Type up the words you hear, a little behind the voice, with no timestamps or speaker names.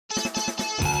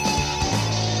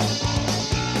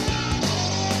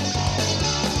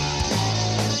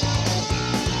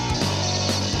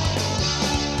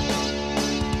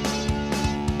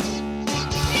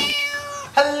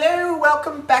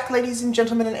ladies and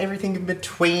gentlemen, and everything in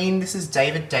between. This is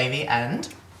David, Davey, and...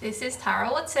 This is Tara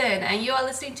Watson, and you are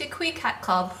listening to Queer Cat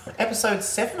Club. Episode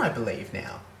 7, I believe,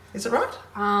 now. Is it right?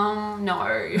 No.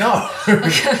 No.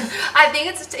 I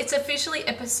think it's officially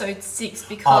episode 6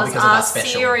 because our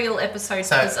serial episode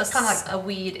was kind of like a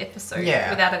weird episode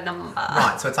without a number.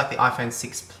 Right, so it's like the iPhone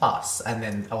 6 Plus and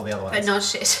then all the other ones. But not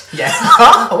shit. Yeah.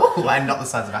 And not the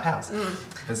size of our house.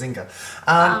 Bazinga.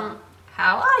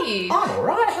 How are you? I'm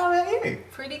alright, how about you?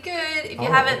 Pretty good. If you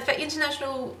haven't, for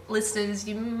international listeners,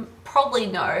 you probably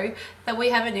know that we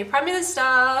have a new Prime Minister.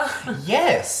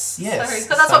 Yes. Because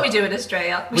that's what we do in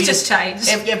Australia. We just change.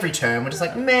 Every term, we're just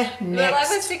like, meh, next. We're like,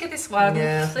 let's stick at this one.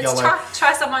 Yeah, let's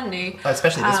try someone new. Oh,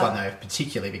 especially this one, though,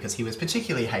 particularly because he was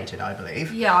particularly hated, I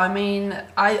believe. Yeah, I mean,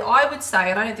 I would say,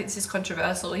 and I don't think this is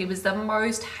controversial, he was the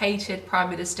most hated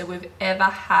Prime Minister we've ever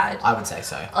had. I would say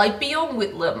so. Like, beyond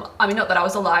Whitlam. I mean, not that I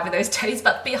was alive in those days,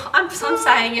 but I'm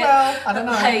saying it. Well, I don't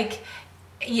know. Like,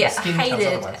 yeah,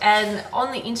 hated. And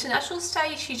on the international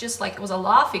stage, he just, like, was a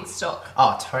laughing stock.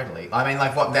 Oh, totally. I mean,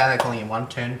 like, what they're calling him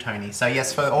one-turn Tony. So,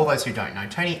 yes, for all those who don't know,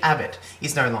 Tony Abbott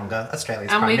is no longer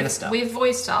Australia's Prime Minister. We've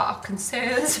voiced our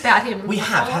concerns about him We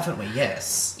have, haven't we?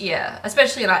 Yes. Yeah,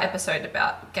 especially in our episode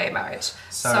about gay marriage.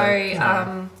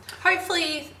 So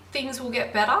hopefully things will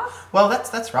get better. Well,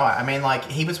 that's right. I mean, like,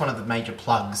 he was one of the major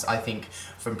plugs, I think,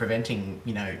 from preventing,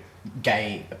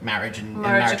 gay marriage and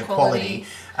marriage equality.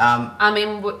 I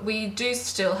mean, we do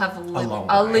still have a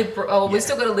liberal. We've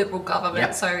still got a liberal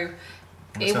government, so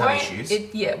it won't.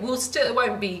 It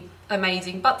won't be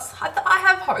amazing, but I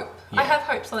have hope. Yeah. I have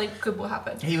hope something good will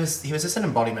happen. He was just an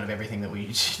embodiment of everything that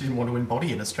we didn't want to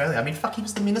embody in Australia. I mean, he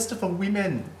was the Minister for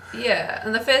Women. Yeah,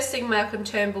 and the first thing Malcolm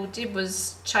Turnbull did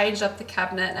was change up the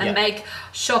cabinet and make,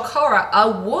 shock horror,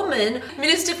 a woman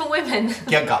Minister for Women.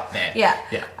 You got there. Yeah.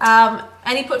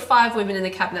 And he put 5 women in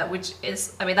the cabinet, which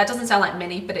is, I mean, that doesn't sound like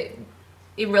many, but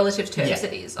in relative terms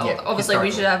it is. Obviously, we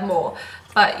should have more.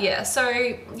 But yeah, so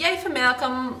yay for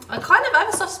Malcolm. I kind of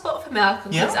have a soft spot for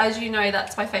Malcolm because, as you know,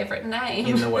 that's my favourite name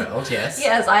in the world. Yes.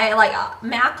 Yes, I like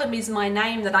Malcolm is my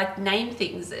name that I name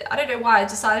things. I don't know why. I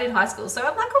decided in high school. So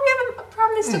I'm like, we have a Prime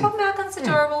Minister called Malcolm. It's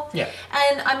adorable. Yeah.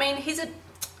 And I mean, he's a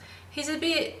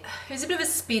bit of a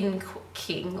spin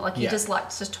king. Like he just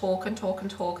likes to talk and talk and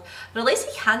talk. But at least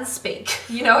he can speak.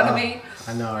 You know what I mean?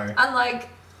 I know. Unlike.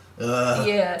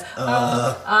 It's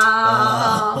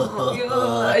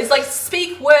like,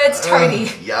 speak words, Tony.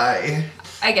 Yay.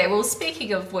 Okay, well,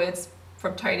 speaking of words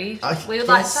from Tony, we would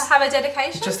like to have a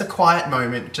dedication. Just a quiet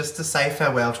moment, just to say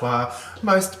farewell to our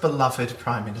most beloved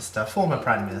Prime Minister, former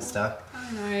Prime Minister.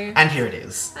 I know. And here it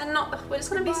is. And we're just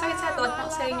going to be so sad, like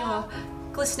not seeing your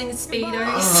glistening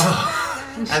speedos.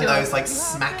 And those like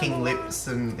smacking lips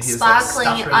and his sparkling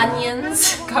like,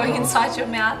 onions going inside your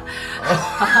mouth.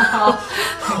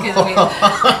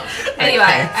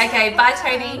 Anyway, okay, bye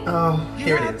Tony. Oh,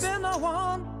 here it is.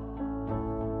 Oh,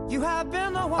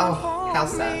 how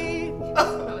sad.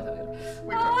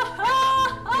 We're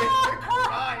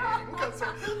crying.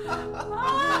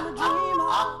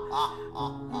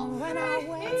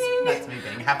 That's me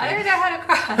being happy. I don't know how to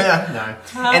cry. No.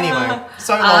 Anyway,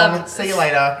 so long. See you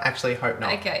later. Actually, hope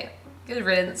not. Okay. Good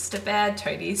riddance to bad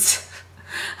Toadies.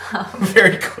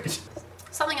 Very good.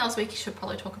 Something else we should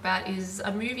probably talk about is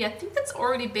a movie I think that's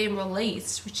already been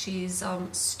released, which is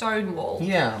Stonewall.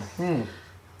 Yeah. When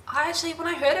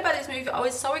I heard about this movie, I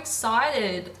was so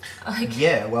excited.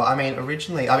 Yeah, well, I mean,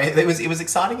 originally, it was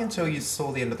exciting until you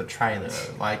saw the end of the trailer.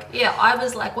 I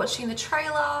was like watching the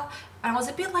trailer, and I was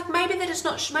a bit like, maybe they're just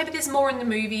not. Maybe there's more in the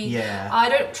movie. Yeah. I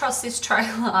don't trust this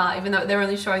trailer, even though they're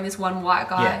only showing this one white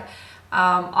guy. Yeah.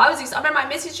 I remember I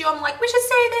messaged you. I'm like, we should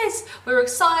see this. We were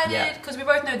excited because we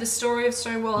both know the story of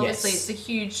Stonewall. Obviously, it's a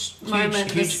huge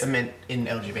moment. Huge event in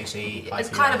LGBT. It's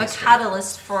kind of a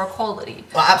catalyst for equality.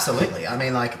 Well, absolutely. I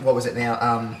mean, like, what was it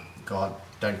now? God,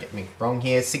 don't get me wrong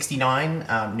here.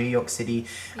 1969, New York City,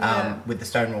 with the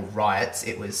Stonewall riots.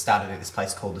 It was started at this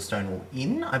place called the Stonewall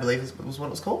Inn, I believe was what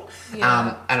it was called.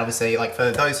 Yeah. And obviously, like,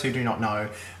 for those who do not know,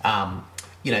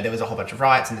 there was a whole bunch of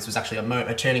riots, and this was actually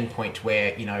a turning point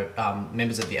where,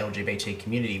 members of the LGBT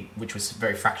community, which was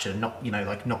very fractured and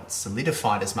not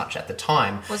solidified as much at the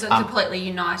time. Wasn't completely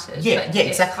united. Yeah,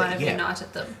 exactly. Kind of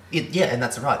united them. And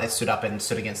that's right. They stood up and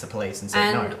stood against the police and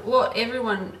said no. And what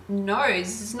everyone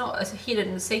knows, is not a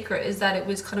hidden secret, is that it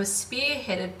was kind of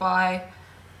spearheaded by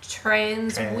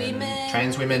trans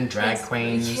women, drag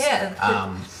queens.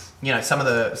 Yeah. Some of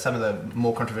the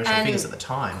more controversial figures at the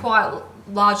time. Quite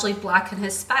largely black and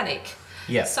Hispanic.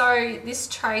 Yeah. So this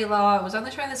trailer was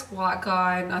only showing this white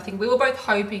guy, and I think we were both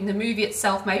hoping the movie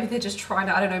itself, maybe they're just trying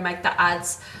to, I don't know, make the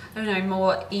ads, I don't know,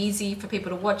 more easy for people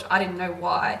to watch. I didn't know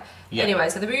why. Yeah. Anyway,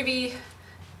 so the movie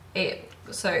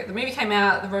came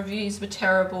out, the reviews were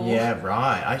terrible. Yeah,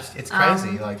 right. It's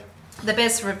crazy. The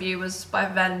best review was by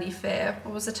Vanity Fair.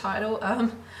 What was the title?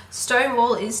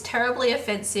 Stonewall is terribly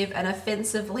offensive and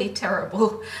offensively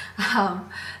terrible.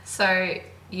 So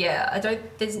yeah, there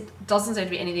doesn't seem to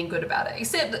be anything good about it,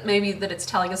 except that maybe that it's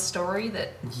telling a story that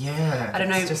I don't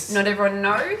know, not everyone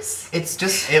knows. It's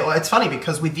just it's funny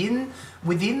because within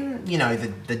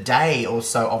the day or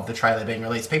so of the trailer being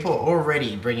released, people are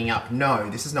already bringing up, no,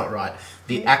 this is not right.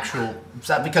 The actual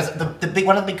because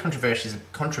one of the big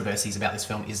controversies about this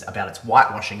film is about its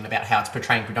whitewashing and about how it's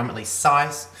portraying predominantly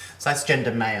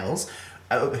cisgender males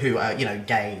who are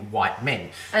gay white men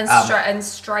and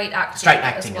straight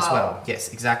acting as well.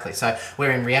 Yes, exactly. So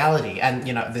where in reality, and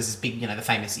there's this big the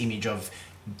famous image of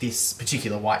this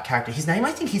particular white character. His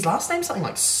last name's something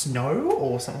like Snow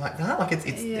or something like that. Like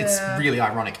it's really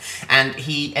ironic. And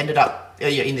he ended up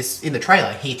in the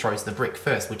trailer, he throws the brick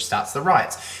first, which starts the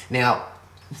riots. Now,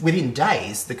 within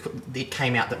days, it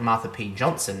came out that Martha P.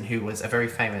 Johnson, who was a very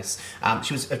famous,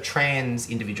 she was a trans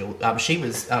individual. She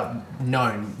was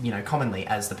known, commonly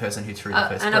as the person who threw the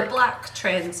first brick. And a black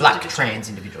trans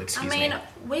individual. Excuse me.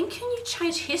 When can you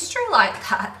change history like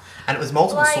that? And it was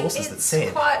multiple sources that said.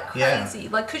 It's quite crazy.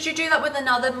 Yeah. Could you do that with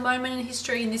another moment in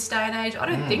history in this day and age? I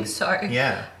don't think so.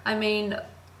 Yeah.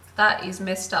 That is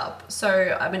messed up.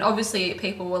 So, obviously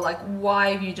people were like, why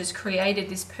have you just created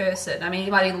this person? It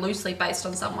might be loosely based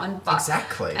on someone, but...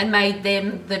 Exactly. And made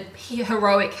them the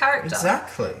heroic character.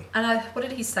 Exactly. And what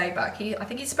did he say back? I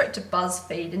think he spoke to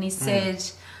BuzzFeed and he said,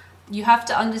 you have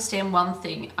to understand one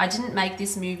thing. I didn't make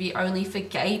this movie only for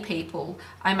gay people.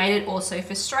 I made it also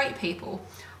for straight people.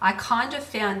 I kind of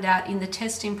found out in the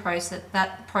testing process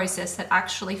that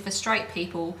actually for straight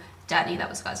people... Danny, that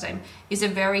was the guy's name, is a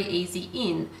very easy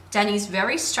in. Danny's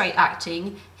very straight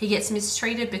acting. He gets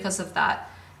mistreated because of that,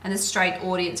 and the straight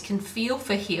audience can feel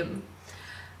for him.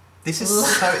 This is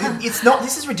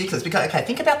this is ridiculous because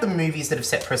think about the movies that have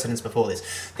set precedents before this.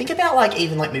 Think about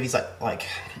movies like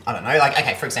I don't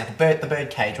know, for example, The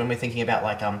Birdcage, when we're thinking about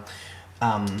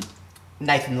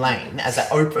Nathan Lane as an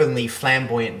openly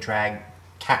flamboyant drag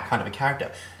cat kind of a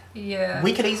character. Yeah.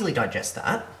 We could easily digest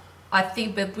that. I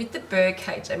think, but with The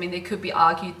Birdcage, there could be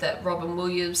argued that Robin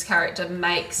Williams' character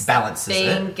makes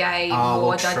being gay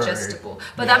more digestible.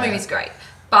 But that movie's great.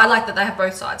 But I like that they have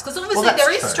both sides. Because obviously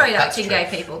there is straight acting gay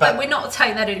people. But we're not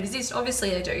saying that it exists.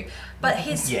 Obviously they do. But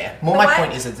my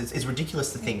point is it's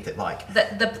ridiculous to think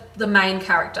that the main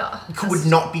character would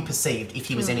not be perceived if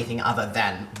he was anything other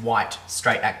than white,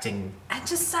 straight acting. And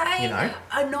just say,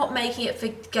 I'm not making it for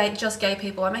just gay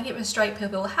people. I'm making it for straight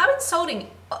people. How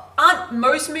insulting. Aren't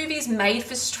most movies made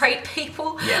for straight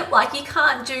people? Yeah. You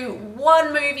can't do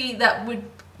one movie that would,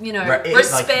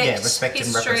 respect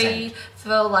history for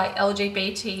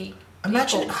LGBT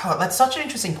Imagine, that's such an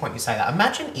interesting point you say that.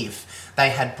 Imagine if they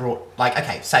had brought,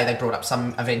 say they brought up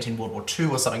some event in World War II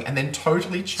or something and then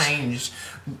totally changed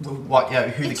who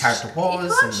the character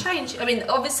was. It can't change.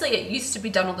 Obviously it used to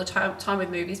be done all the time with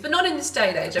movies, but not in this day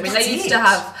and age. They used to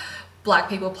have black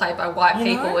people played by white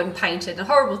people and painted and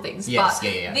horrible things. Yes,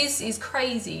 but this is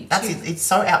crazy. It's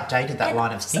so outdated, that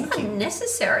line of thinking. It's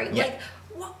unnecessary. Yeah.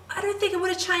 I don't think it would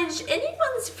have changed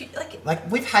anyone's view.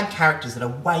 We've had characters that are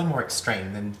way more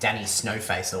extreme than Danny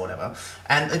Snowface or whatever,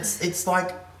 and it's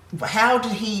like, how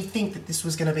did he think that this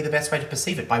was going to be the best way to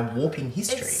perceive it? By warping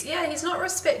history? He's not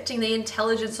respecting the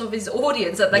intelligence of his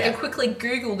audience, that they can quickly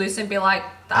Google this and be like,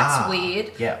 that's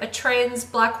weird. Yeah. A trans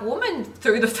black woman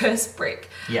threw the first brick.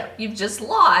 Yeah. You've just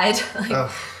lied.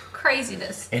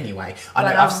 Craziness. Anyway, I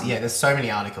know there's so many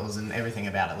articles and everything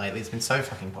about it lately. It's been so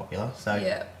fucking popular. So it's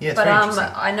very interesting.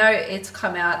 I know it's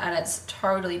come out and it's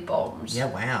totally bombed. Yeah,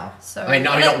 wow. So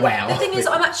not wow. The thing is,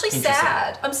 I'm actually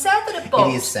sad. I'm sad that it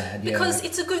bombed. It is sad, because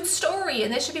it's a good story,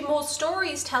 and there should be more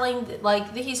stories telling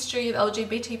the history of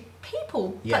LGBT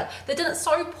people. Yeah. But they've done it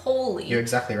so poorly. You're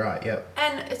exactly right. Yeah.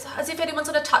 And it's as if anyone's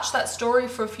going to touch that story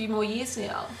for a few more years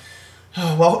now.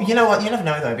 Oh, well, you know what? You never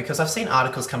know, though, because I've seen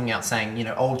articles coming out saying,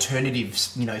 alternative,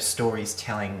 stories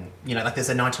telling, there's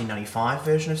a 1995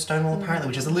 version of Stonewall, apparently,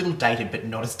 which is a little dated, but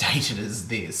not as dated as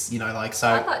this, so...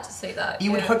 I'd like to see that,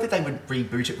 You would hope that they would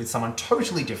reboot it with someone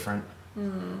totally different,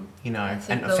 and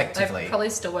effectively. They probably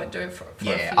still won't do it for a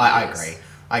few years. I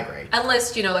agree.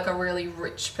 Unless, a really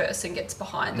rich person gets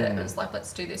behind it and is like,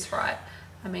 let's do this right.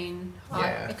 I mean,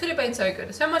 Yeah. it could have been so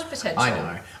good. So much potential. I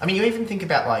know. I mean, you even think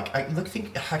about, like,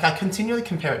 I continually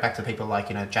compare it back to people like,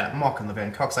 Janet Mock and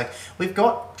Laverne Cox. Like, we've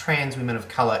got trans women of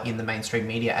colour in the mainstream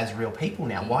media as real people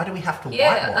now. Why do we have to whitewash?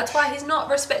 Yeah, that's why he's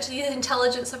not respecting the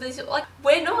intelligence of these. Like,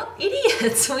 we're not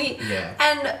idiots.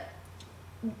 And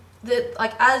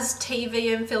as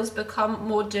TV and films become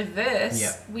more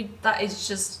diverse, that is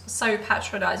just so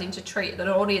patronising to treat an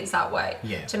audience that way.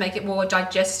 Yeah. To make it more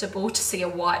digestible to see a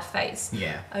white face.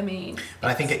 Yeah. I mean,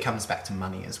 but I think it comes back to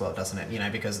money as well, doesn't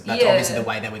it? Because that's obviously the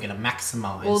way they were going to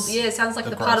maximise. Well, yeah, it sounds like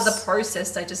the part of the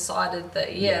process they decided that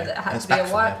that it had to be a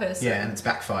white person. Yeah, and it's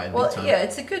backfired. Well, yeah,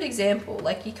 it's a good example.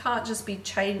 Like, you can't just be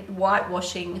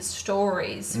whitewashing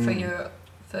stories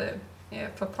for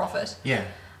profit. Yeah.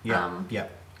 Yeah.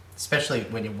 Especially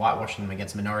when you're whitewashing them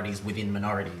against minorities within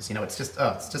minorities. It's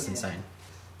just insane.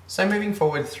 So moving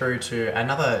forward through to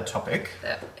another topic.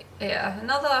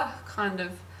 Another kind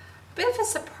of bit of a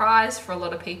surprise for a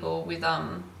lot of people with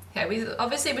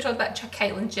obviously we talked about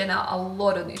Caitlyn Jenner a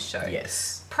lot on this show.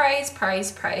 Yes. Praise.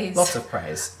 Lots of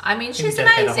praise. I mean, she's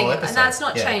amazing, and that's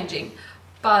not changing.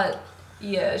 But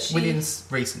yeah, within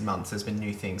recent months, there's been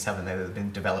new things, haven't there, that have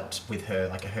been developed with her,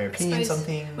 like her opinions on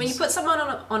things. When you put someone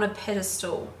on a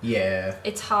pedestal,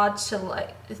 it's hard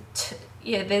to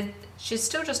she's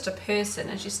still just a person,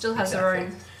 and she still has her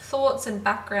own thoughts and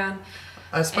background.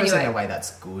 I suppose in a way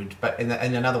that's good, but in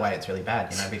another way it's really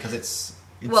bad, because it's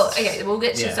well, okay, we'll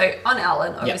get to so on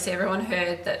Ellen, obviously everyone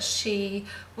heard that she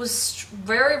was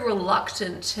very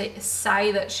reluctant to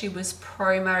say that she was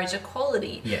pro-marriage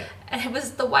equality. Yeah. And it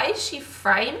was the way she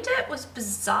framed it was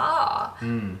bizarre.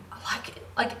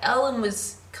 Like Ellen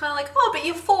was kind of like, oh, but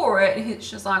you're for it. And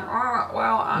she's like, oh,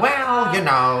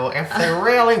 well, if they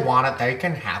really want it, they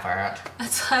can have it.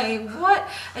 It's like, what?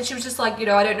 And she was just like,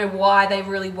 I don't know why they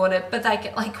really want it, but they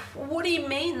get like, what do you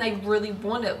mean they really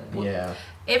want it? Yeah.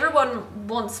 Everyone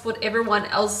wants what everyone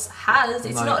else has.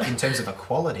 It's not in terms of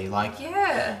equality. Like,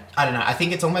 yeah. I don't know. I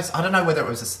think it's almost. I don't know whether it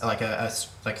was like a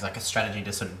strategy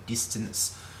to sort of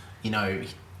distance,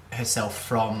 herself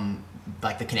from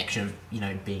like the connection of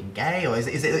being gay, or is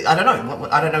it? I don't know.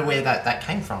 I don't know where that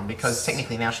came from, because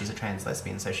technically now she's a trans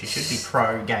lesbian, so she should be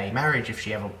pro gay marriage if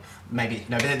she ever. Maybe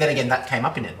no, but then again, that came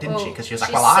up in it, didn't she? Because she was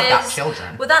like, I've got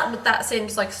children. Well, that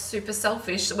seems like super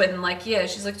selfish. When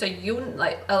she's like, so you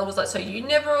Ella was like, so you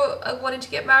never wanted to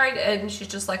get married, and she's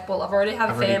just like, well, I've already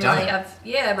have a family.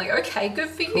 I'm like, okay, good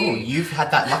for cool. you. You've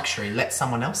had that luxury. Let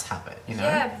someone else have it.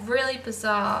 Yeah, really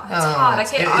bizarre. It's hard.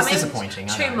 It's disappointing.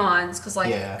 Two minds, because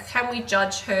can we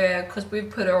judge her because we've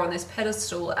put her on this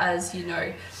pedestal as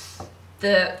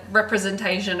the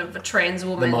representation of a trans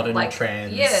woman, the modern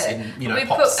trans, in, we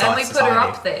pop put society. her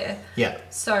up there. Yeah.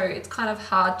 So it's kind of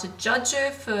hard to judge her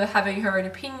for having her own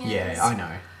opinions. Yeah, I know.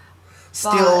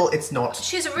 Still, it's not.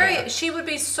 She's she would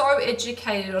be so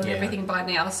educated on everything by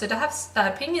now. So to have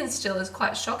that opinion still is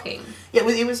quite shocking. Yeah,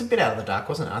 it was a bit out of the dark,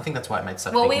 wasn't it? I think that's why it made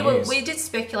such big news. We did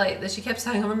speculate that she kept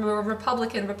saying, I'm a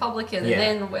Republican, and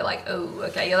then we're like, oh,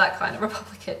 okay, you're that kind of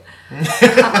Republican.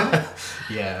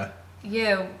 Yeah.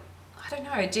 Yeah. I don't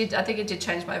know. I think it did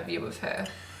change my view of her.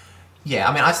 Yeah,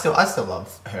 I mean, I still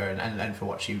love her and for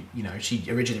what she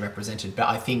originally represented, but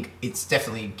I think it's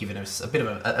definitely given us a bit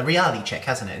of a reality check,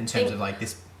 hasn't it? In terms of like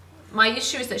this. My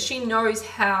issue is that she knows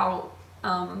how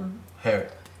her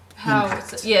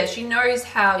impact. Yeah, she knows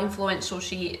how influential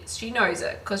she is. She knows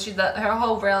it because her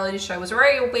whole reality show was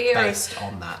very aware based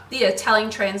on that. Yeah, telling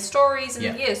trans stories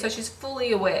and so she's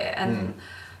fully aware and.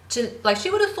 She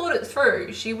would have thought it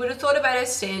through. She would have thought about her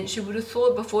stance. She would have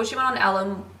thought before she went on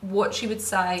Ellen what she would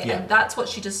say, and that's what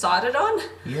she decided on.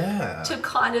 Yeah. To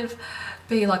kind of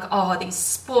be like, oh, these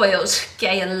spoiled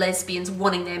gay and lesbians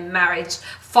wanting their marriage.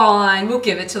 Fine, we'll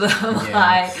give it to them.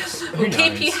 Yeah. We'll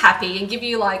keep you happy and give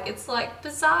you it's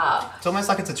bizarre. It's almost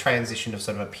like it's a transition of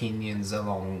sort of opinions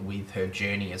along with her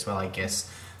journey as well, I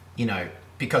guess.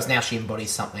 Because now she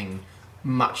embodies something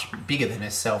much bigger than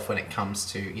herself when it comes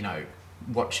to,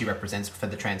 what she represents for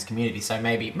the trans community. So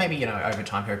maybe over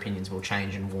time her opinions will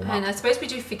change and warm up. And I suppose we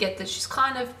do forget that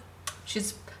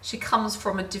she comes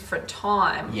from a different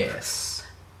time. Yes.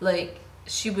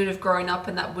 She would have grown up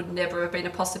and that would never have been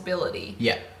a possibility.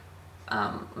 Yeah.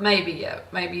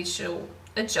 Maybe she'll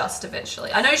adjust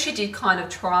eventually. I know she did kind of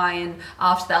try and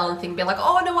after the Ellen thing be like,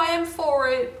 oh no, I am for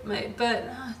it. But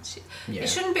it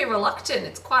shouldn't be reluctant.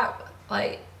 It's quite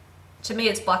to me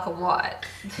it's black and white.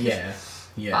 Yeah.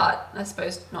 Yeah. But I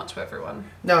suppose not to everyone.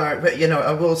 No, but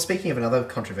well, speaking of another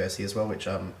controversy as well, which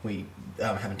we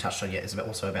haven't touched on yet, is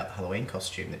also about the Halloween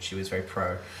costume that she was very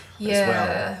pro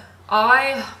as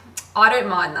well. I don't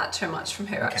mind that too much from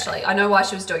her, actually. I know why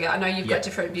she was doing it. I know you've got a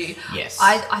different view. Yes.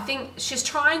 I think she's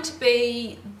trying to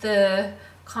be the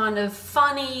kind of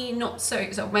funny, not so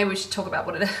maybe we should talk about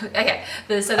what it is. Okay.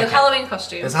 The Halloween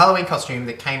costume. There's a Halloween costume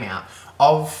that came out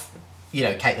of,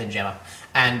 Caitlyn Jenner.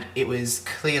 And it was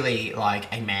clearly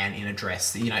like a man in a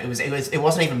dress. It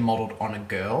wasn't even modelled on a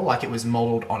girl. Like, it was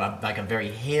modelled on a very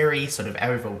hairy, sort of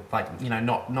oval,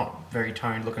 not very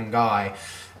toned looking guy.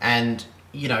 And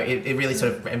it really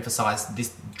sort of emphasised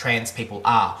this: trans people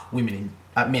are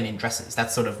men in dresses.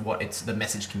 That's sort of what the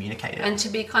message communicated. And to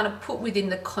be kind of put within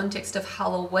the context of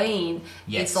Halloween,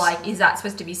 it's like, is that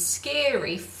supposed to be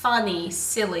scary, funny,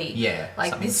 silly? Yeah, like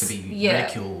something this, to be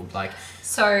ridiculed. Like,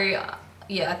 so.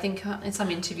 Yeah, I think in some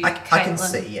interview, I can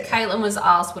see, Caitlyn was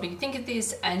asked, what do you think of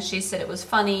this? And she said it was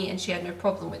funny and she had no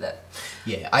problem with it.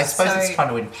 Yeah, I suppose it's trying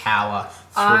to empower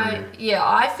through...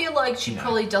 I feel like she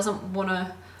probably doesn't want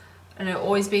to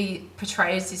always be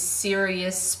portrayed as this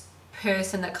serious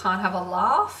person that can't have a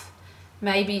laugh.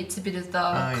 Maybe it's a bit of the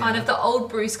of the old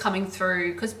Bruce coming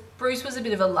through, because Bruce was a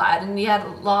bit of a lad and he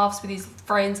had laughs with his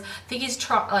friends. I think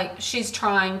she's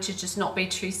trying to just not be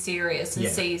too serious and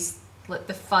sees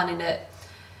the fun in it.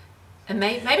 And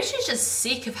maybe she's just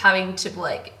sick of having to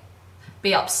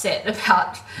be upset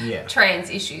about trans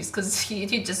issues, because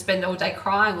you just spend all day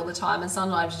crying all the time, and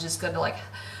sometimes you just got to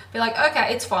be like,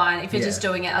 okay, it's fine if you're just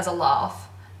doing it as a laugh.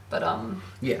 But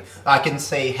I can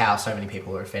see how so many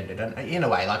people are offended, and in a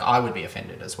way, I would be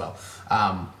offended as well.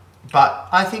 But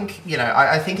I think,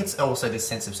 I think it's also this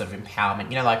sense of sort of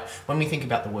empowerment. When we think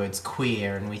about the words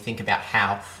queer and we think about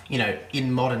how,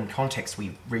 in modern context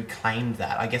we reclaimed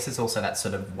that, I guess it's also that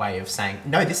sort of way of saying,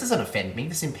 no, this doesn't offend me,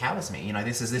 this empowers me.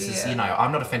 This is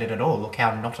I'm not offended at all. Look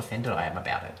how not offended I am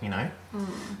about it,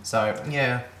 So,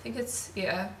 yeah. I think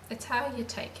it's how you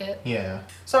take it. Yeah.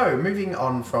 So, moving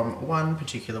on from one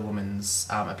particular woman's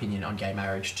opinion on gay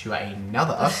marriage to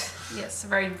another. Yes, a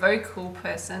very vocal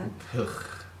person.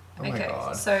 Oh my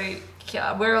God. So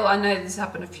I know this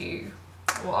happened a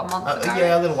month ago.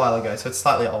 Yeah, a little while ago, so it's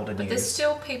slightly older news. But there's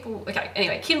still people... Okay,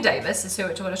 anyway, Kim Davis is who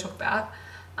we're going to talk about.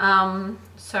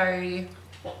 So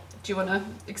do you want to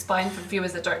explain for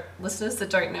listeners that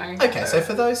don't know? Okay, so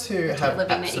for those who have live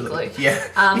in an igloo.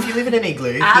 Yeah, if you live in an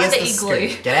igloo, here's the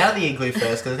scoop. Get out of the igloo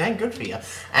first, because it ain't good for you.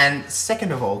 And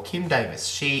second of all, Kim Davis,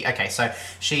 she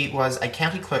was a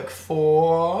county clerk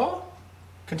for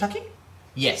Kentucky?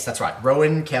 Yes, that's right.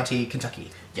 Rowan County,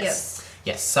 Kentucky. Yes.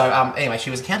 So, anyway, she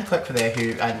was a county clerk for there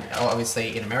and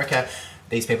obviously in America,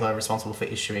 these people are responsible for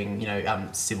issuing,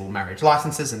 civil marriage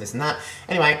licenses and this and that.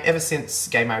 Anyway, ever since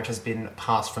gay marriage has been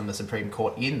passed from the Supreme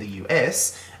Court in the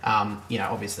US,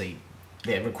 obviously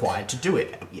they're required to do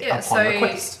it upon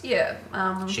request. Yeah.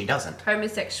 She doesn't.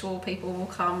 Homosexual people will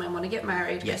come and want to get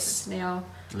married. Yes. It's now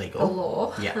legal. The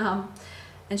law. Yeah.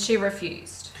 And she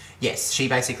refused. Yes, she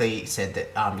basically said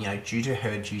that, due to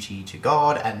her duty to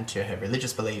God and to her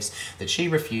religious beliefs, that she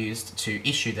refused to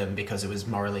issue them because it was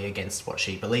morally against what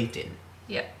she believed in.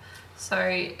 Yeah. So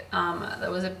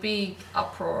there was a big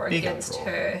uproar against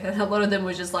her, and a lot of them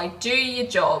were just like, do your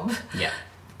job. Yeah.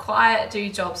 Quiet, do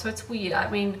your job. So it's weird. I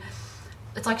mean,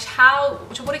 it's like,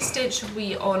 to what extent should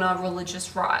we honour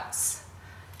religious rights?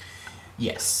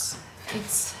 Yes.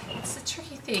 It's a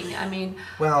tricky thing. I mean...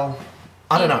 Well...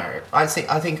 I don't know. I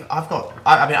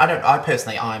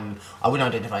wouldn't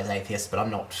identify as atheist, but I'm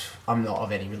not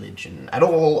of any religion at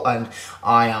all, and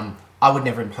I would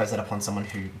never impose that upon someone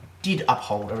who did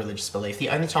uphold a religious belief. The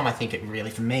only time I think it really,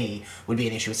 for me, would be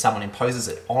an issue if someone imposes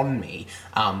it on me,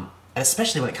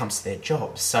 especially when it comes to their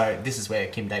jobs. So this is where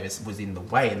Kim Davis was in the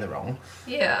wrong.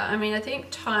 Yeah, I mean, I think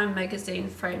Time magazine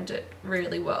framed it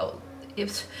really well.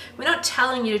 We're not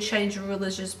telling you to change your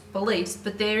religious beliefs,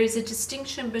 but there is a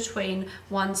distinction between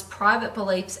one's private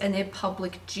beliefs and their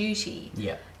public duty.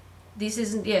 Yeah. This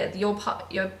isn't,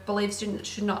 your beliefs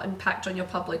should not impact on your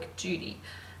public duty.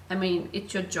 I mean,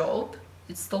 it's your job,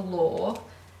 it's the law,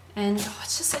 and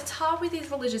it's hard with these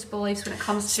religious beliefs when it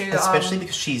comes to... Especially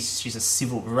because she's a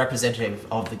civil representative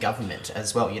of the government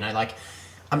as well,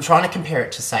 I'm trying to compare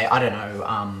it to, say,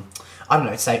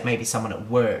 say maybe someone at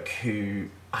work who...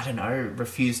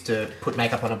 refused to put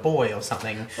makeup on a boy or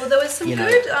something. Well, there was some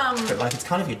good... but, it's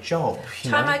kind of your job,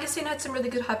 Time magazine had some really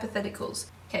good hypotheticals.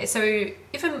 Okay, so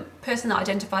if a person that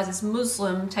identifies as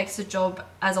Muslim takes a job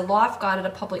as a lifeguard at a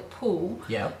public pool,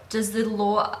 does the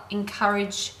law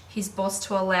encourage his boss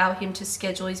to allow him to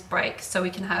schedule his break so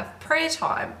he can have prayer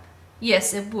time?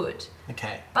 Yes, it would.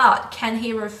 Okay. But can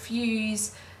he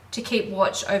refuse to keep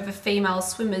watch over female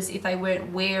swimmers if they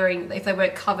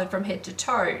weren't covered from head to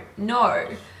toe? No.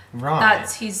 Right.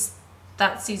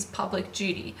 That's his public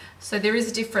duty. So there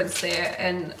is a difference there,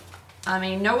 and I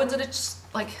mean, no one's gonna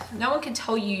no one can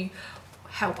tell you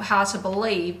how to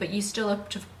believe, but you still have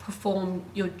to perform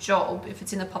your job if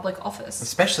it's in a public office.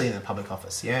 Especially in a public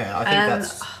office, yeah. I think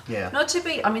that's, yeah. Not to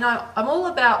be, I mean, I'm all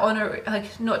about honor,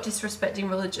 like, not disrespecting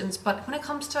religions, but when it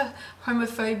comes to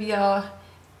homophobia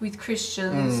with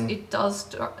Christians, it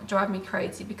does drive me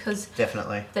crazy, because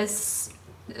definitely there's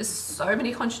so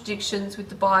many contradictions with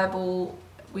the Bible,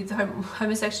 with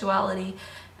homosexuality.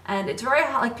 And it's very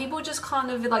hard, like, people just kind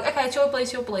of like, okay, it's your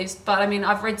beliefs. But I mean,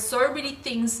 I've read so many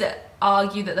things that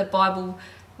argue that the Bible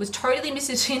was totally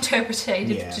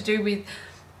misinterpreted to do with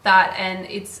that. And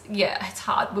it's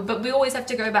hard. But we always have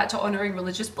to go back to honouring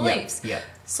religious beliefs. Yeah.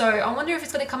 So I wonder if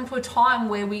it's going to come to a time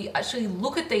where we actually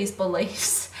look at these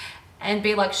beliefs and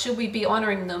be like, should we be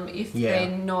honouring them if they're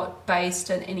not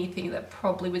based on anything that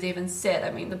probably was even said?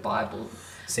 I mean, the Bible...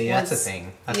 See, that's the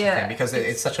thing. That's the thing, because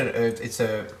it's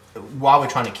while we're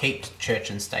trying to keep church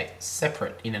and state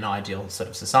separate in an ideal sort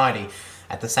of society,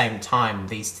 at the same time,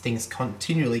 these things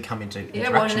continually come into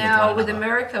interaction with one another. With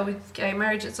America, with gay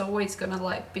marriage, it's always going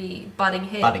to be butting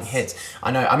heads.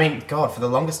 I know. I mean, God, for the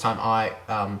longest time, I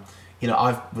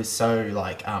was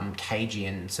so cagey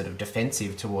and sort of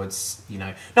defensive towards,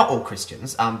 not all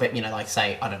Christians, but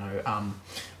say, I don't know,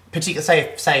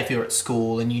 say if you're at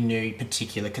school and you knew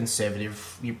particular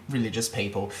conservative religious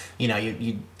people,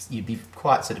 you'd be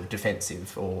quite sort of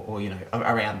defensive or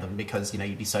around them, because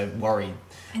you'd be so worried.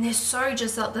 And they're so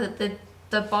just like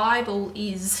the Bible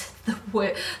is the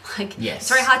word. Yes. It's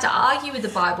very hard to argue with the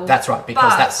Bible. That's right,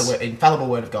 because that's the infallible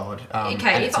word of God.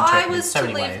 Okay, if I was to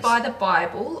live by the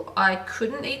Bible, I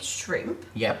couldn't eat shrimp.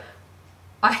 Yep.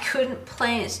 I couldn't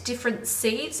plant different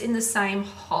seeds in the same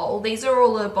hole. These are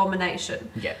all an abomination.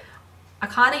 Yeah. I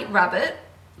can't eat rabbit.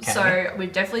 Okay. So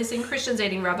we've definitely seen Christians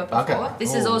eating rabbit before. Okay.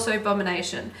 This is also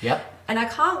abomination. Yep. And I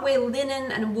can't wear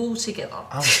linen and wool together.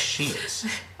 Oh, shit.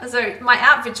 So my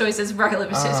outfit choice is very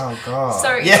limited. Oh, God.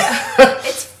 So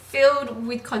it's filled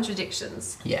with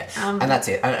contradictions. Yeah, and that's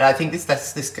it. And I think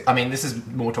this. I mean, this is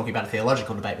more talking about a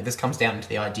theological debate, but this comes down to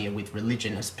the idea with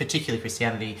religion, particularly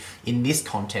Christianity, in this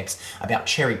context, about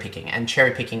cherry picking, and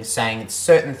cherry picking, saying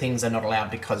certain things are not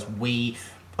allowed because we.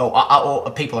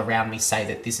 Or people around me say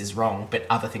that this is wrong, but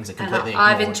other things are completely ignored.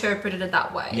 I've interpreted it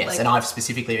that way. Yes, and I've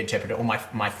specifically interpreted it, or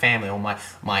my family, or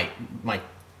my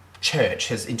church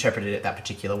has interpreted it that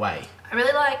particular way. I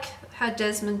really like how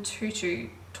Desmond Tutu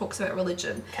talks about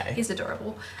religion. Okay. He's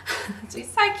adorable.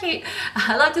 He's so cute.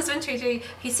 I love Desmond Tutu.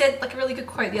 He said a really good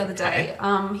quote the other day.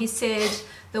 Okay. He said,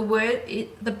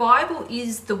 the Bible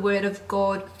is the word of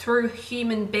God through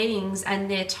human beings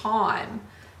and their time.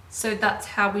 So that's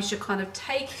how we should kind of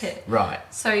take it. Right.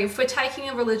 So if we're taking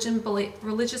a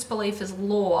religious belief as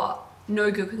law, no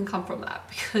good can come from that,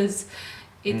 because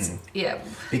it's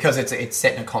because it's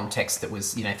set in a context that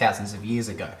was thousands of years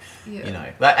ago.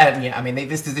 Yeah. I mean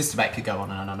this debate could go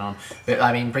on and on and on. But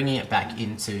I mean, bringing it back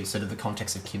into sort of the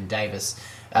context of Kim Davis,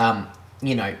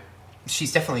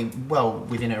 she's definitely well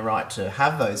within her right to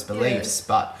have those beliefs,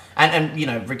 but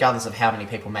and regardless of how many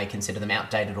people may consider them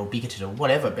outdated or bigoted or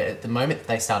whatever, but at the moment that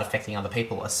they start affecting other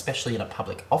people, especially in a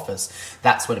public office,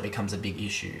 that's when it becomes a big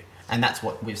issue, and that's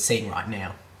what we're seeing right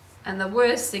now. And the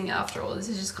worst thing after all is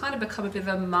it's just kind of become a bit of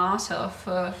a martyr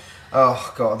for...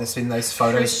 Oh, God, there's been those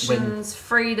photos Christians,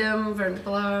 freedom,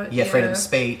 blah... Yeah, freedom of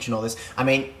speech and all this. I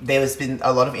mean, there's been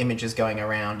a lot of images going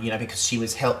around, because she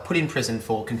was put in prison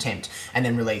for contempt and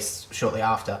then released shortly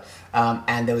after.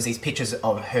 And there was these pictures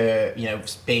of her,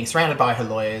 being surrounded by her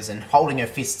lawyers and holding her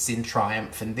fists in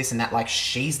triumph and this and that, like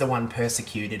she's the one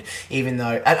persecuted, even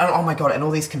though... And, oh, my God, and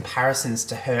all these comparisons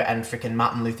to her and freaking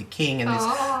Martin Luther King and this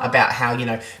about how,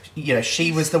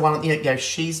 she was the one,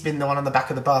 she's been the one on the back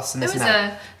of the bus and this and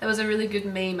that. There was a really good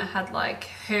meme. It had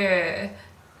her,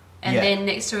 and then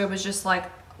next to her was just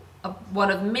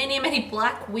one of many, many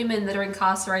black women that are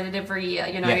incarcerated every year.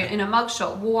 In a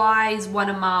mugshot. Why is one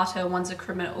a martyr, one's a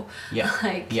criminal?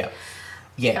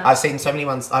 Yeah, I've seen so many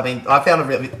ones. I mean, I found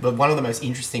one of the most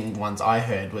interesting ones I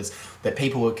heard was that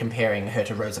people were comparing her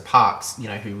to Rosa Parks,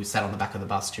 who sat on the back of the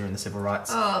bus during the civil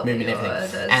rights movement and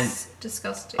everything. That's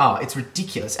disgusting. Oh, it's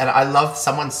ridiculous. And I love,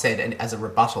 someone said, and as a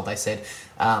rebuttal, they said,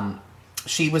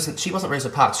 she wasn't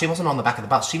Rosa Parks. She wasn't on the back of the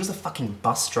bus. She was a fucking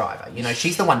bus driver.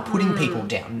 She's the one putting people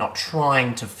down, not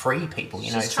trying to free people.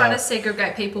 She's trying to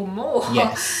segregate people more.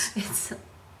 Yes.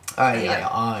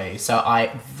 So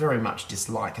I very much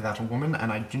dislike that woman,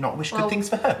 and I do not wish good things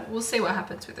for her. We'll see what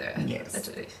happens with her. Yes.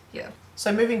 I do. Yeah.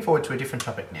 So moving forward to a different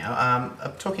topic now,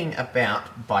 I'm talking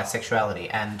about bisexuality,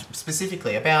 and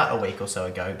specifically about a week or so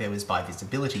ago, there was Bi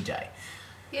Visibility Day.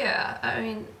 Yeah, I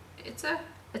mean, it's a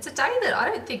day that I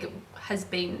don't think has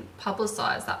been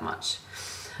publicised that much.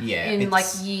 in like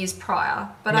years prior.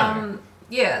 But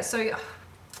so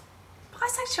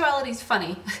bisexuality is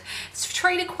funny. It's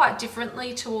treated quite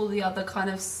differently to all the other kind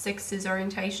of sexes,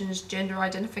 orientations, gender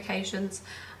identifications.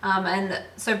 And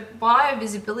so Bi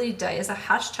Visibility Day as a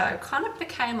hashtag kind of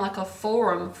became like a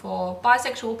forum for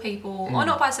bisexual people, or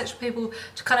not bisexual people,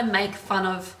 to kind of make fun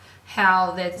of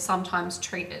how they're sometimes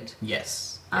treated.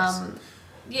 Yes.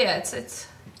 It's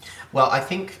Well, I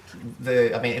think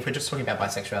if we're just talking about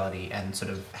bisexuality and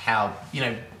sort of how,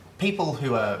 people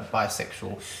who are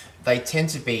bisexual, they tend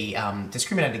to be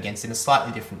discriminated against in a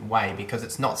slightly different way, because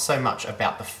it's not so much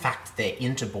about the fact they're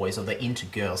into boys or they're into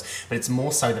girls, but it's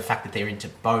more so the fact that they're into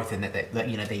both, and that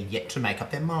they're yet to make up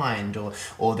their mind,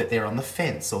 or that they're on the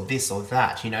fence, or this or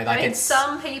that.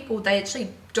 Some people, they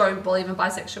actually don't believe in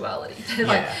bisexuality. They're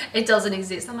like, it doesn't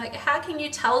exist. I'm like, how can you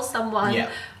tell someone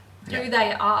who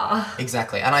they are?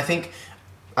 Exactly. And I think,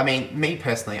 me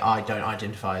personally, I don't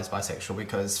identify as bisexual,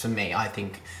 because for me, I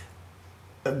think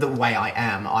the way I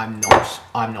am, I'm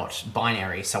not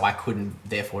binary, so I couldn't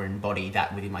therefore embody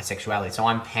that within my sexuality. So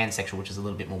I'm pansexual, which is a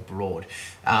little bit more broad.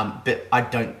 But I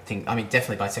don't think,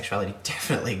 definitely bisexuality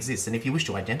definitely exists. And if you wish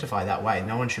to identify that way,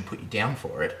 no one should put you down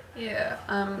for it. Yeah.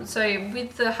 So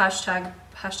with the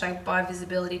hashtag Bi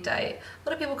Visibility Day, a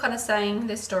lot of people kind of saying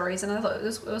their stories, and I thought it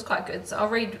was quite good. So I'll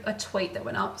read a tweet that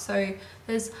went up. So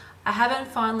there's, I haven't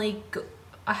finally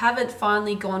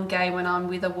gone gay when I'm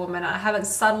with a woman. I haven't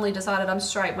suddenly decided I'm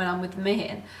straight when I'm with a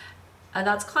man. And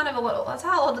that's kind of that's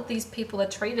how a lot of these people are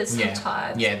treated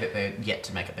sometimes. Yeah, that they're yet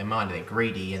to make up their mind, they're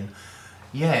greedy, and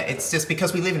it's just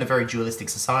because we live in a very dualistic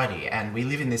society, and we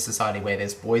live in this society where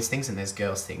there's boys things and there's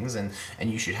girls things, and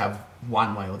you should have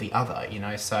one way or the other,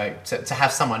 so to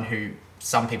have someone who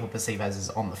some people perceive as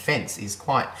is on the fence is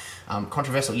quite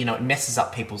controversial. It messes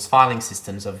up people's filing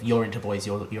systems of you're into boys,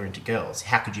 you're into girls.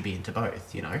 How could you be into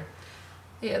both,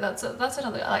 Yeah, that's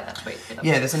another, I like that tweet.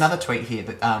 Yeah, there's another tweet here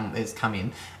that has come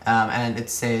in, and it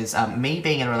says, me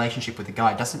being in a relationship with a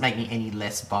guy doesn't make me any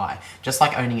less bi. Just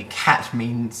like owning a cat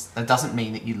doesn't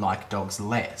mean that you like dogs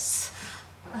less.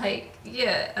 I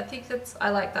think I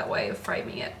like that way of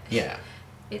framing it. Yeah.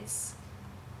 I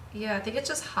think it's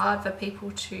just hard for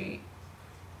people to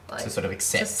to sort of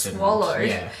accept, to swallow.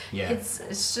 Yeah.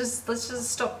 It's just, let's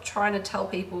just stop trying to tell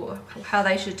people how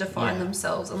they should define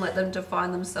themselves and let them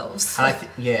define themselves. And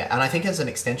I think as an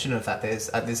extension of that, there's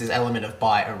this element of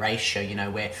bi erasure,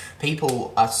 where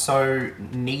people are so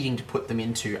needing to put them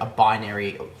into a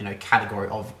binary, category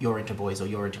of you're into boys or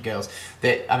you're into girls,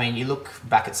 that you look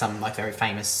back at some like very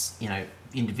famous,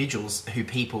 individuals who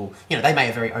people, they may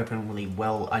have very openly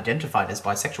well identified as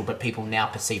bisexual, but people now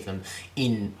perceive them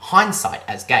in hindsight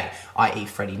as gay, i.e.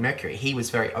 Freddie Mercury. He was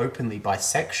very openly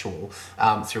bisexual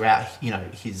throughout,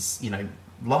 his,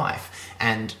 life.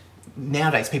 And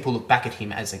nowadays people look back at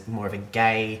him as more of a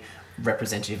gay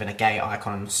representative and a gay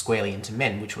icon squarely into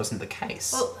men, which wasn't the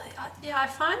case. Well, I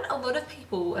find a lot of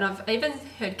people, and I've even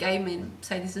heard gay men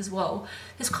say this as well,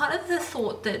 there's kind of the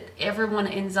thought that everyone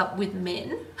ends up with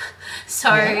men.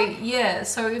 So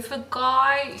if a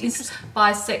guy is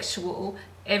bisexual,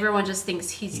 everyone just thinks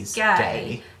he's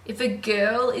gay. If a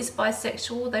girl is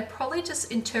bisexual, they probably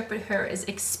just interpret her as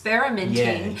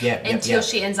experimenting until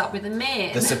she ends up with a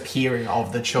man. The superior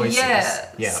of the choices.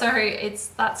 So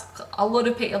that's a lot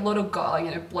of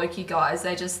guys, blokey guys,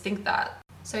 they just think that.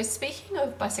 So speaking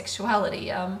of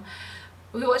bisexuality,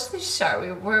 we watched this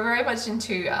show. We're very much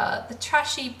into the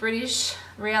trashy British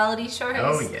reality shows.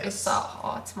 Oh yes.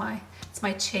 It's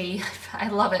my chi. I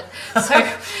love it. So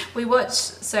we watch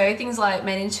things like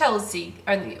Made in Chelsea,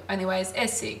 Only Way is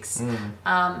Essex,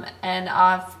 and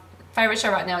our favourite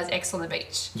show right now is X on the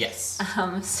Beach. Yes.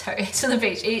 So X on the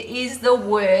Beach, it is the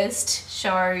worst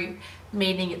show,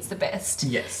 meaning it's the best.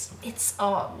 Yes. It's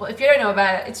if you don't know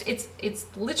about it, it's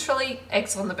literally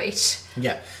X on the Beach.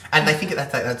 Yeah, and they think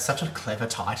that's such a clever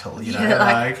title,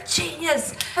 like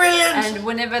genius, brilliant. And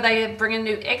whenever they bring a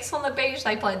new X on the Beach,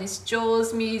 they play this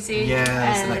Jaws music.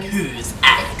 Yes, like whose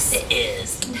X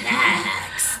is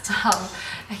next?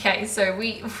 Okay, so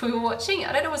we were watching.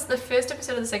 I don't know, it was the first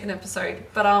episode or the second episode,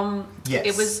 but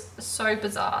it was so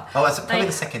bizarre. Oh, it's probably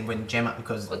the second when Gemma,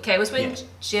 because it was when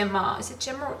Gemma. Is it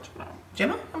Gemma or Gemma?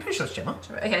 Gemma? I'm pretty sure it's Gemma.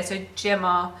 Okay, so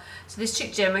Gemma. So this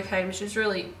chick Gemma came. She was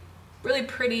really, really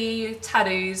pretty,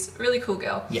 tattoos, really cool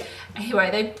girl. Yeah. Anyway,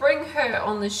 they bring her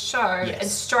on the show, and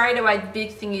straight away the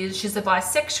big thing is she's a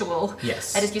bisexual.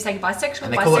 Yes. They just keep saying bisexual,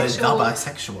 and they call it the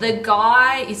bisexual. The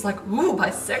guy is like, ooh,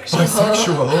 bisexual.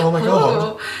 Bisexual, oh my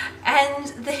god. And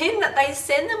then they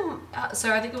send them,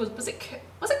 so I think was it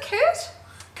Kurt?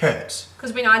 Kurt.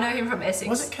 Because I know him from Essex.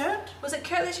 Was it Kurt? Was it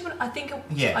Kurt that she went? I think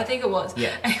it was.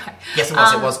 Yeah. Anyway. Yes, it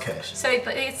was. It was Kurt. So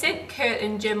they sent Kurt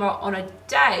and Gemma on a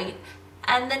date,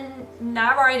 and then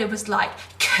narrator was like,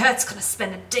 Kurt's gonna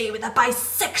spend a day with a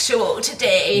bisexual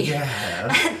today.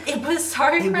 Yeah. And it was so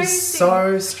crazy. It was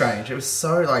so strange. It was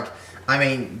so like, I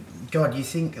mean, God, you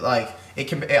think like you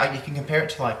can compare it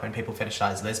to like when people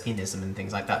fetishize lesbianism and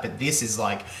things like that, but this is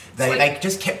like they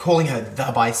just kept calling her the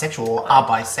bisexual or a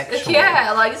bisexual.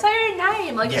 Yeah, like say her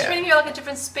name, like just treating her like a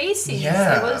different species.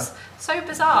 Yeah. It was so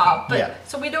bizarre. But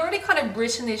so we'd already kind of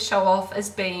written this show off as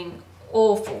being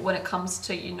awful when it comes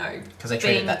to being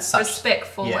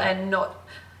respectful and not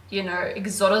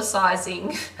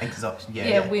exoticizing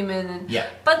women and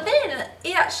but then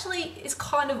it actually is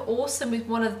kind of awesome with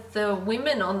one of the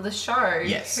women on the show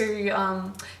who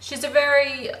she's a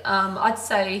very I'd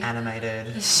say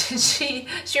animated. she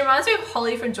reminds me of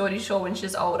Holly from Geordie Shore when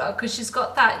she's older, because she's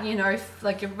got that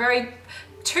like a very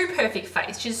too perfect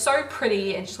face. She's so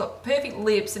pretty and she's got perfect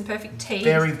lips and perfect teeth.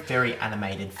 Very, very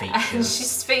animated features. And she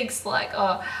speaks like,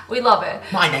 we love her.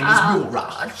 My name is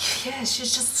Laura. Yeah,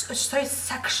 she's just so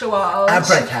sexual.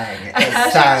 Everything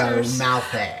is so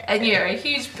mouthy. And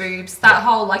huge boobs, that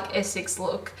whole like Essex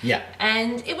look. Yeah.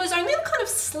 And it was only kind of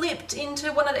slipped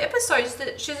into one of the episodes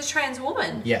that she's a trans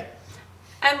woman. Yeah.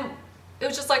 And it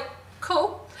was just like,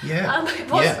 cool. Yeah. It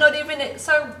was not even it.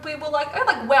 So we were like,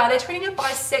 wow, they're treating a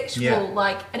bisexual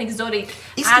like an exotic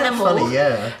animal. Funny,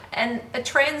 yeah. And a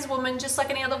trans woman just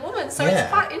like any other woman. So it's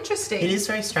quite interesting. It is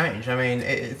very strange. I mean,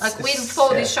 we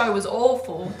thought this show was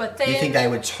awful, but then you think they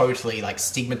would totally like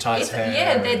stigmatize her?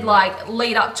 Yeah, they'd like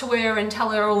lead up to her and tell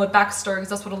her all her backstory, because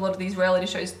that's what a lot of these reality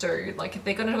shows do. Like if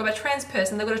they're going to talk about a trans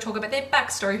person, they're going to talk about their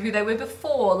backstory, who they were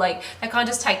before. Like they can't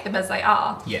just take them as they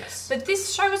are. Yes. But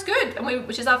this show was good, and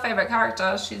which is our favorite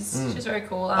character. She's very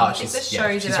cool. She's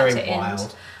show's about very to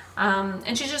wild. End.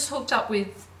 And she just hooked up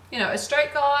with a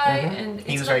straight guy, and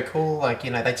he was very cool. Like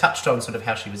they touched on sort of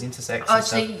how she was intersex.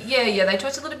 They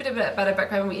talked a little bit about her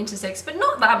background when we intersex, but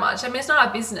not that much. I mean, it's not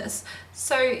our business.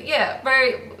 So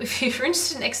if you're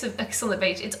interested in Ex on the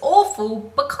Beach, it's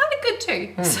awful but kind of good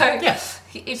too. So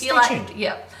if you like,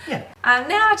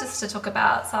 now just to talk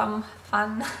about some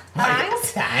fun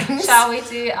things, shall we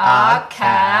do our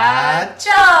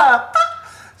Cat-chup?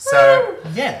 So,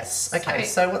 yes. Okay,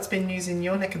 so what's been news in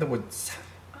your neck of the woods?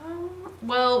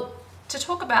 Well, to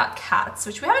talk about cats,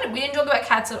 which we didn't talk about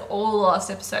cats at all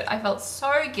last episode. I felt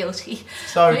so guilty.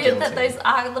 That those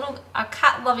our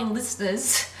cat-loving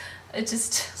listeners are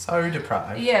just... so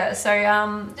deprived. Yeah, so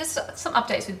just some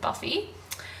updates with Buffy.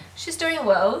 She's doing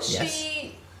well.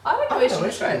 Yes. I don't know where she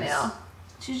is right now.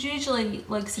 She's usually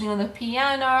like sitting on the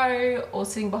piano or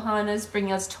sitting behind us,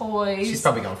 bringing us toys. She's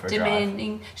probably gone for a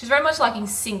drive. She's very much liking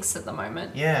sinks at the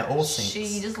moment. Yeah, all sinks.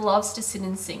 She just loves to sit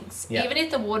in sinks. Yeah. Even if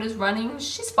the water's running,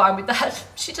 she's fine with that.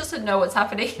 She doesn't know what's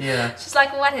happening. Yeah. She's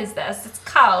like, what is this? It's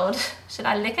cold. Should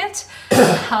I lick it?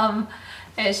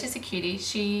 She's a cutie.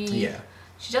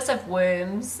 She does have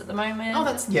worms at the moment. Oh,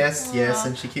 that's yes,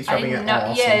 and she keeps rubbing it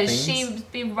off. Yeah, she's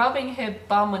been rubbing her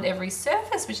bum on every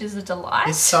surface, which is a delight.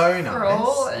 It's so nice. For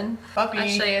all. And Buffy.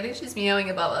 Actually, I think she's meowing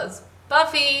above us.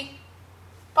 Buffy.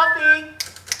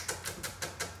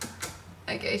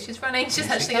 Okay, she's running. She's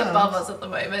actually above us at the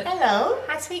moment. Hello.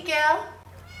 Hi, sweet girl.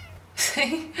 How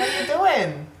you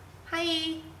doing?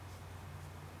 Hi.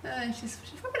 She's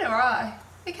rubbing her eye.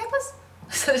 Okay, plus.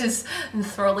 So just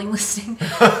enthralling listening.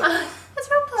 It's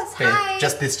real Puss. Hi.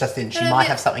 Just in. She might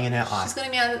have something in her eye. She's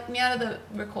going to meow to the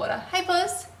recorder. Hey,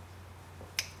 Puss.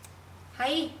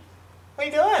 Hi. What are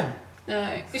you doing?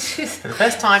 No. For the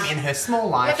first time in her small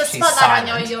life, she's silent. That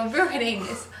on you. You're ruining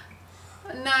this.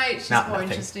 No, she's more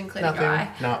interested in cleaning her eye.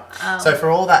 No. So for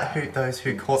all those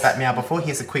who caught that meow before,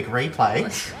 here's a quick replay.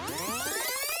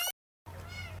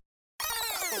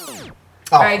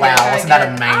 Oh, wow, wasn't that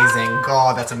amazing?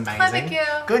 God, that's amazing. Clever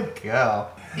girl. Good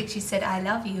girl. I think she said, I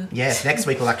love you. Yes, next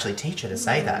week we'll actually teach her to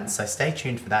say that, so stay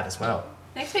tuned for that as well.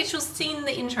 Next week she'll sing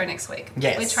the intro next week.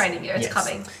 Yes. We're training you, it's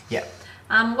coming. Yeah.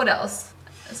 What else?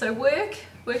 So work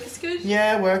is good?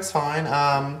 Yeah, work's fine.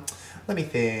 Let me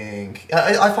think.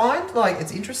 I find, like,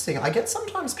 it's interesting. I get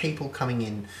sometimes people coming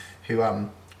in who,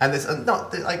 and there's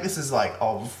not, like, this is, like,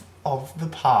 of the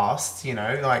past,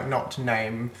 like, not to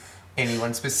name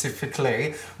anyone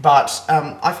specifically, but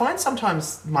I find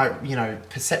sometimes my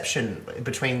perception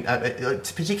between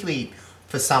particularly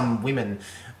for some women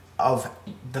of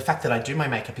the fact that I do my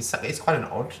makeup is quite an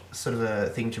odd sort of a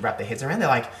thing to wrap their heads around. They're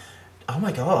like, oh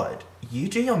my god, you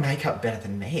do your makeup better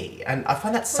than me, and I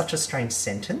find that such a strange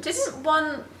sentence. Didn't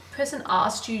one person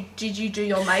asked you, did you do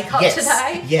your makeup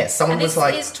today? Yes, someone was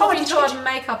like, he's talking to a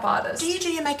makeup artist. Do you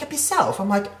do your makeup yourself? I'm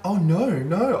like, oh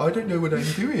no, I don't know what I'm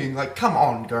doing. Like, come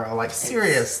on, girl. Like,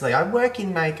 seriously, I work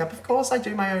in makeup. Of course I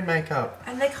do my own makeup.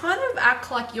 And they kind of act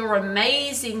like you're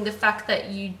amazing, the fact that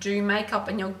you do makeup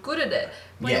and you're good at it.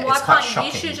 When why can't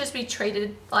you should just be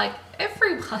treated like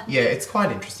everyone? Yeah, it's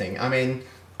quite interesting. I mean,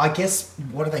 I guess,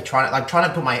 what are they trying to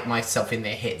put myself in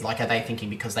their head? Like, are they thinking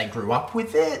because they grew up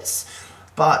with it?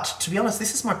 But to be honest,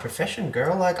 this is my profession,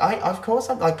 girl. Like,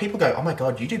 like, people go, oh my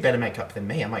God, you do better makeup than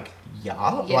me. I'm like, yeah.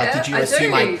 Like, did you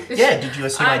assume I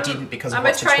didn't because of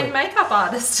what's between... I'm a trained makeup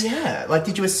artist. Yeah. Like,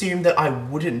 did you assume that I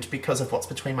wouldn't because of what's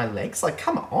between my legs? Like,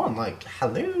 come on. Like,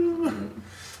 hello.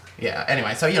 Yeah.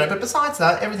 Anyway, so, but besides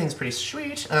that, everything's pretty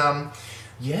sweet.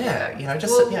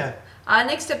 Our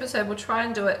next episode, we'll try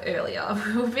and do it earlier.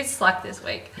 We're a bit slack this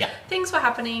week. Yeah. Things were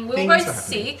happening. We were both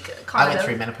sick, I went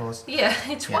through menopause. Yeah,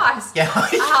 twice. Yeah.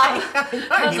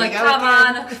 I was like, come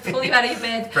on, pull you out of your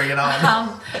bed. Bring it on.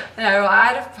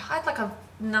 I had like a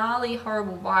gnarly,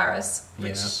 horrible virus,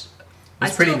 which...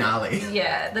 It's pretty gnarly.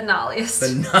 Yeah, the gnarliest.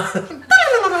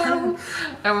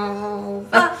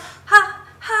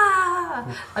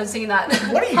 I was singing that.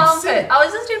 What are you Pump singing? It. I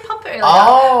was just doing Pump It earlier.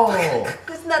 Oh.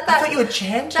 Isn't that I thought you were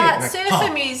chanting. That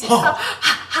surfer music.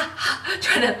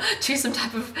 Trying to choose some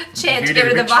type of chant to get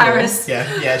rid of the virus.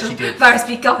 Yeah, she did. Virus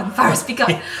be gone. Virus be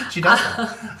gone. She does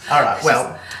that. All right,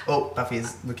 well, Buffy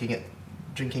is looking at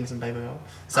drinking some baby oil.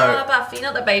 So Buffy,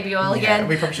 not the baby oil again.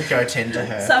 We probably should go attend to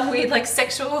her. Some weird, like,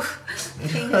 sexual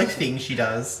thing. thing she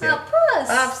does. Yeah.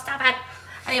 Oh, stop it.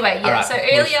 Anyway, yeah, right, so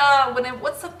earlier,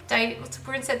 what's the date?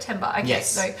 We're in September. Okay,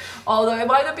 yes. So, although it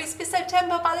might not be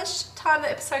September by the time the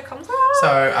episode comes out.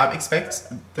 So, expect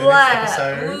the next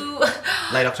episode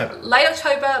late October. Late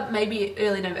October, maybe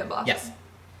early November. Yes.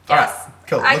 All right,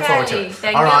 cool. Okay, look forward to it.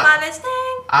 Thank you for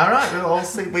listening. All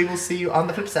right, we will see you on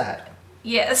the flip side.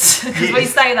 Yes, because we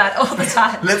say that all the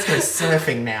time. Let's go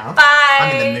surfing now. Bye.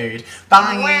 I'm in the mood.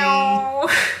 Bye. Wow.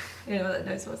 You know what that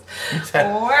noise was?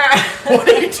 What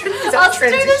are you doing? I'll do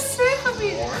the super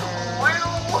music.